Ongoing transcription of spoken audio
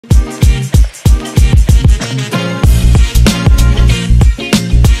Hello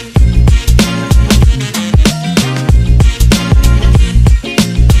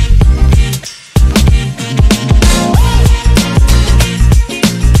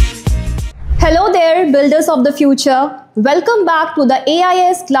there, builders of the future. Welcome back to the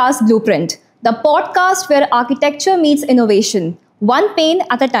AIS Glass Blueprint, the podcast where architecture meets innovation, one pane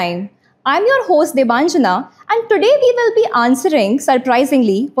at a time. I'm your host Debanjana, and today we will be answering,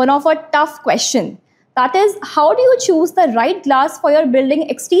 surprisingly, one of our tough questions. That is, how do you choose the right glass for your building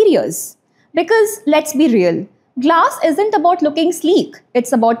exteriors? Because let's be real, glass isn't about looking sleek.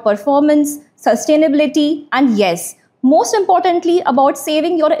 It's about performance, sustainability, and yes, most importantly, about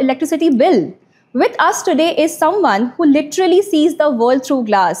saving your electricity bill. With us today is someone who literally sees the world through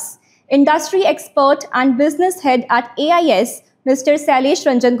glass. Industry expert and business head at AIS, Mr. Sailesh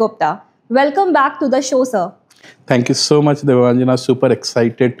Ranjan Gupta. Welcome back to the show, sir. Thank you so much, Devanjana. Super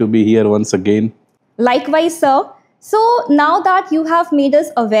excited to be here once again. Likewise, sir. So now that you have made us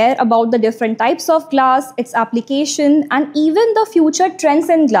aware about the different types of glass, its application, and even the future trends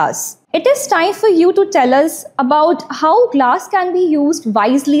in glass, it is time for you to tell us about how glass can be used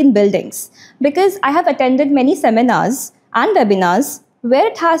wisely in buildings. Because I have attended many seminars and webinars where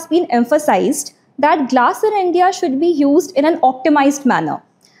it has been emphasized that glass in India should be used in an optimized manner.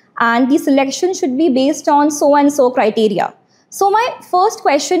 And the selection should be based on so and so criteria. So my first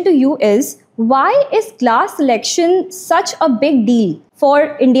question to you is, why is glass selection such a big deal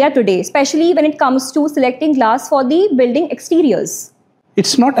for India today, especially when it comes to selecting glass for the building exteriors?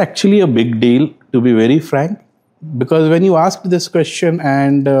 It's not actually a big deal, to be very frank, because when you asked this question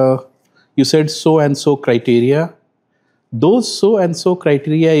and you said so and so criteria, those so and so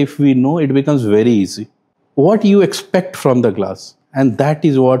criteria, if we know, it becomes very easy. What you expect from the glass, and that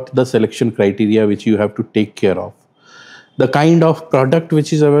is what the selection criteria which you have to take care of. The kind of product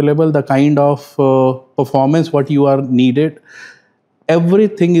which is available, the kind of performance what you are needed,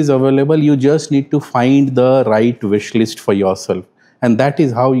 everything is available. You just need to find the right wish list for yourself. And that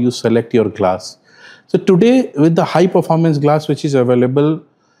is how you select your glass. So today, with the high performance glass which is available,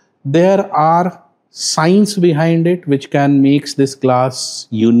 there are science behind it which can make this glass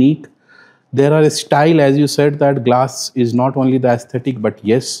unique. There are a style, as you said, that glass is not only the aesthetic, but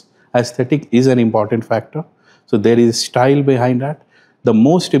yes, aesthetic is an important factor. So there is style behind that. The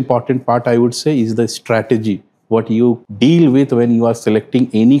most important part, I would say, is the strategy, what you deal with when you are selecting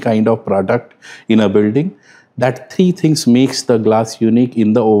any kind of product in a building. That three things makes the glass unique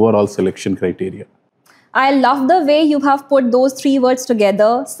in the overall selection criteria. I love the way you have put those three words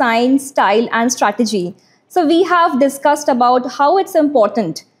together, science, style, and strategy. So we have discussed about how it's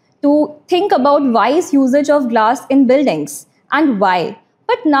important to think about wise usage of glass in buildings and why.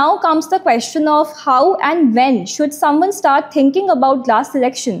 But now comes the question of how and when should someone start thinking about glass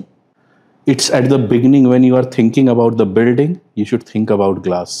selection? It's at the beginning when you are thinking about the building, you should think about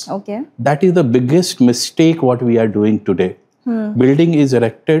glass. Okay. That is the biggest mistake what we are doing today. Building is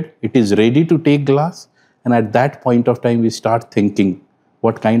erected, it is ready to take glass, and at that point of time we start thinking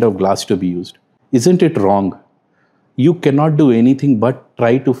what kind of glass to be used. Isn't it wrong? You cannot do anything but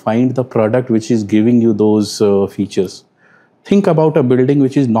try to find the product which is giving you those features. Think about a building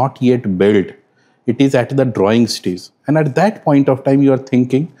which is not yet built. It is at the drawing stage. And at that point of time, you are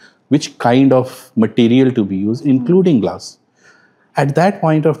thinking which kind of material to be used, including glass. At that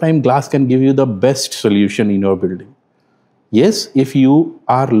point of time, glass can give you the best solution in your building. Yes, if you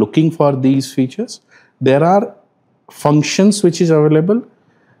are looking for these features, there are functions which is available,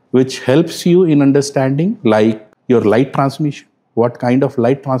 which helps you in understanding, like your light transmission, what kind of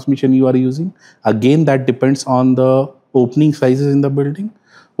light transmission you are using. Again, that depends on the opening sizes in the building,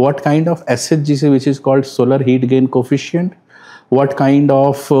 what kind of SHGC, which is called solar heat gain coefficient, what kind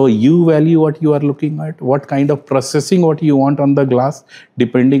of U value what you are looking at, what kind of processing what you want on the glass,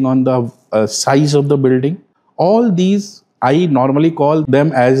 depending on the size of the building. All these, I normally call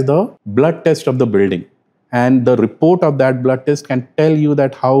them as the blood test of the building. And the report of that blood test can tell you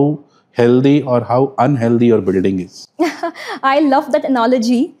that how healthy or how unhealthy your building is. I love that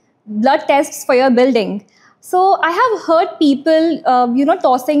analogy, blood tests for your building. So I have heard people,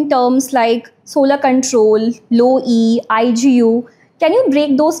 tossing terms like solar control, low E, IGU. Can you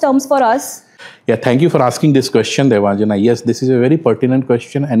break those terms for us? Yeah, thank you for asking this question, Devanjana. Yes, this is a very pertinent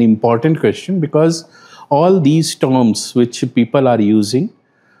question, an important question, because all these terms which people are using,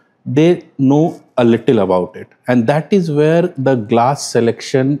 they know a little about it. And that is where the glass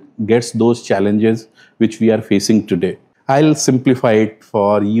selection gets those challenges which we are facing today. I'll simplify it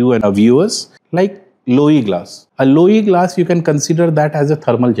for you and our viewers. Like low E glass. A low E glass, you can consider that as a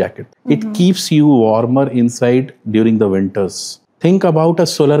thermal jacket. It keeps you warmer inside during the winters. Think about a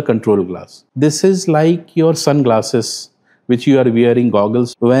solar control glass. This is like your sunglasses, which you are wearing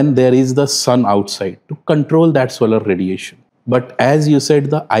goggles when there is the sun outside to control that solar radiation. But as you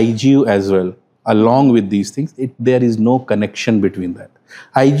said, the IGU as well, along with these things, there is no connection between that.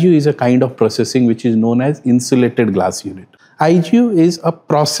 IGU is a kind of processing which is known as insulated glass unit. IGU is a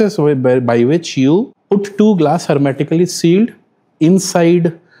process by which you put two glass hermetically sealed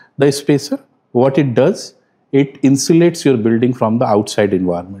inside the spacer. What it does, it insulates your building from the outside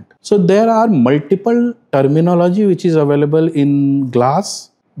environment. So there are multiple terminology which is available in glass.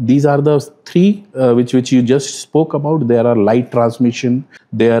 These are the three which you just spoke about. There are light transmission,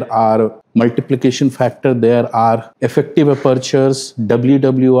 there are multiplication factor, there are effective apertures,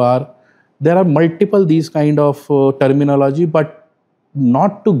 WWR. There are multiple these kind of terminology, but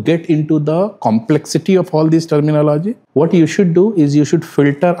not to get into the complexity of all this terminology. What you should do is you should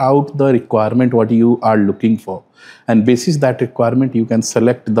filter out the requirement what you are looking for, and basis that requirement you can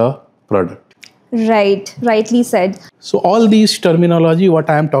select the product. Right, rightly said. So all these terminology what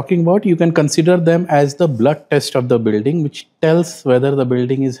I am talking about, you can consider them as the blood test of the building, which tells whether the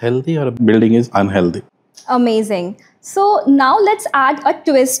building is healthy or a building is unhealthy. Amazing. So now let's add a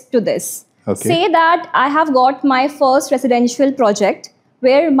twist to this. Okay. Say that I have got my first residential project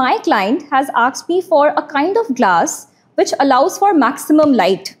where my client has asked me for a kind of glass which allows for maximum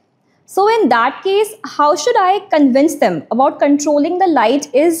light. So in that case, how should I convince them about controlling the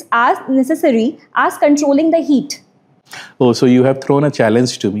light is as necessary as controlling the heat? Oh, so you have thrown a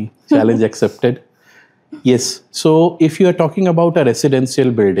challenge to me. Challenge accepted. Yes. So if you are talking about a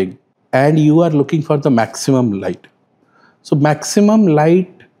residential building and you are looking for the maximum light. So maximum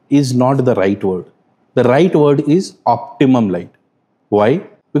light is not the right word. The right word is optimum light. Why?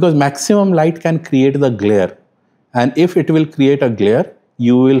 Because maximum light can create the glare. And if it will create a glare,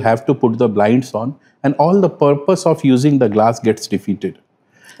 you will have to put the blinds on and all the purpose of using the glass gets defeated.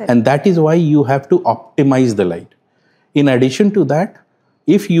 And that is why you have to optimize the light. In addition to that,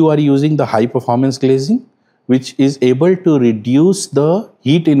 if you are using the high performance glazing, which is able to reduce the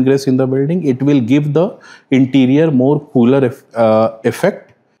heat ingress in the building, it will give the interior more cooler effect.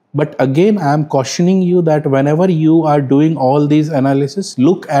 But again, I am cautioning you that whenever you are doing all these analysis,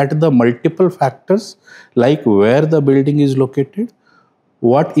 look at the multiple factors like where the building is located,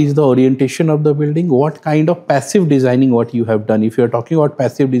 what is the orientation of the building, what kind of passive designing what you have done. If you are talking about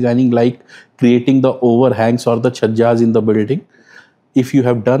passive designing like creating the overhangs or the chhajjas in the building, if you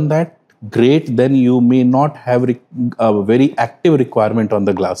have done that, great, then you may not have a very active requirement on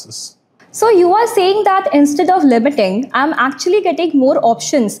the glasses. So you are saying that instead of limiting, I'm actually getting more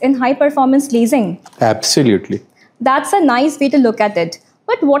options in high performance glazing. Absolutely. That's a nice way to look at it.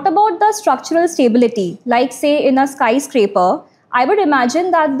 But what about the structural stability? Like say in a skyscraper, I would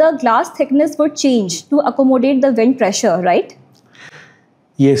imagine that the glass thickness would change to accommodate the wind pressure, right?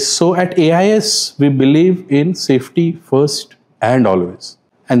 Yes. So at AIS, we believe in safety first and always.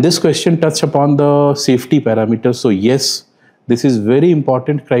 And this question touched upon the safety parameters. So yes, this is very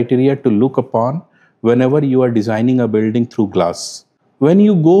important criteria to look upon whenever you are designing a building through glass. When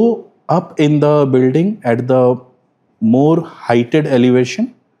you go up in the building at the more heighted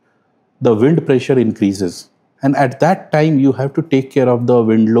elevation, the wind pressure increases. And at that time, you have to take care of the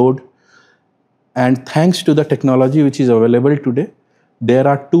wind load. And thanks to the technology which is available today, there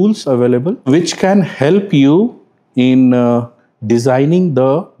are tools available which can help you in designing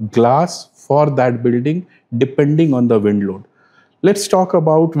the glass for that building depending on the wind load. Let's talk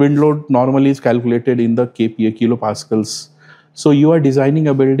about wind load. Normally is calculated in the kPa, kilopascals. So you are designing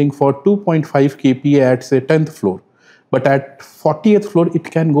a building for 2.5 kPa at say 10th floor, but at 40th floor it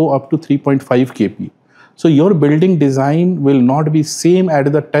can go up to 3.5 kPa. So your building design will not be same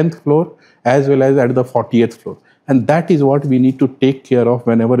at the 10th floor as well as at the 40th floor. And that is what we need to take care of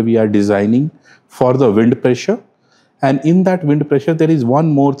whenever we are designing for the wind pressure. And in that wind pressure, there is one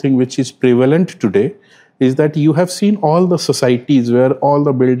more thing which is prevalent today, is that you have seen all the societies where all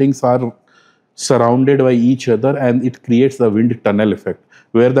the buildings are surrounded by each other and it creates the wind tunnel effect,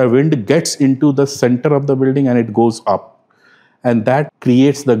 where the wind gets into the center of the building and it goes up. And that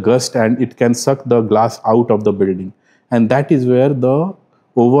creates the gust and it can suck the glass out of the building. And that is where the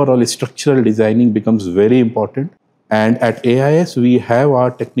overall structural designing becomes very important. And at AIS, we have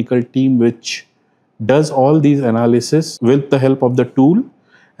our technical team which does all these analysis with the help of the tool.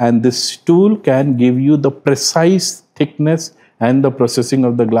 And this tool can give you the precise thickness and the processing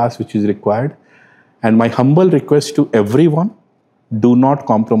of the glass which is required. And my humble request to everyone, do not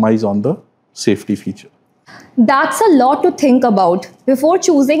compromise on the safety feature. That's a lot to think about before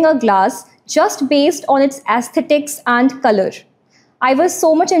choosing a glass just based on its aesthetics and color. I was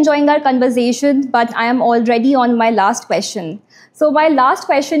so much enjoying our conversation, but I am already on my last question. So, my last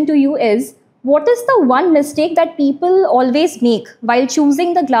question to you is, what is the one mistake that people always make while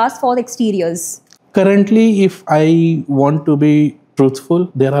choosing the glass for exteriors? Currently, if I want to be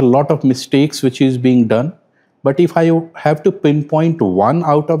truthful, there are a lot of mistakes which is being done. But if I have to pinpoint one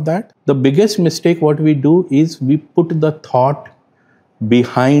out of that, the biggest mistake what we do is we put the thought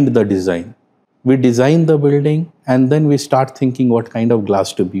behind the design. We design the building and then we start thinking what kind of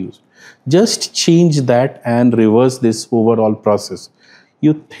glass to be used. Just change that and reverse this overall process.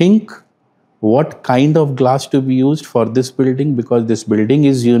 You think what kind of glass to be used for this building, because this building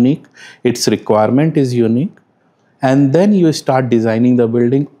is unique, its requirement is unique, and then you start designing the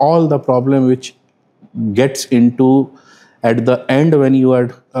building. All the problem which gets into at the end when you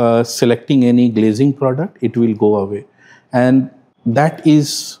are selecting any glazing product, it will go away. And that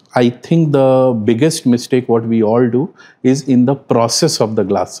is, I think, the biggest mistake what we all do is in the process of the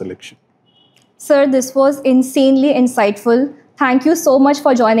glass selection. Sir, this was insanely insightful. Thank you so much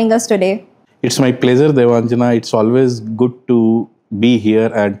for joining us today. It's my pleasure, Devanjana. It's always good to be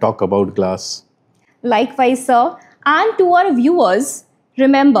here and talk about glass. Likewise, sir. And to our viewers,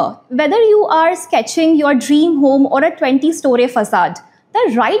 remember, whether you are sketching your dream home or a 20-story facade,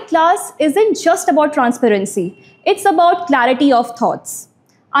 the right glass isn't just about transparency. It's about clarity of thoughts.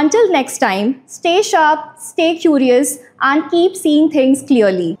 Until next time, stay sharp, stay curious, and keep seeing things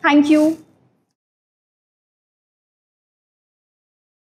clearly. Thank you.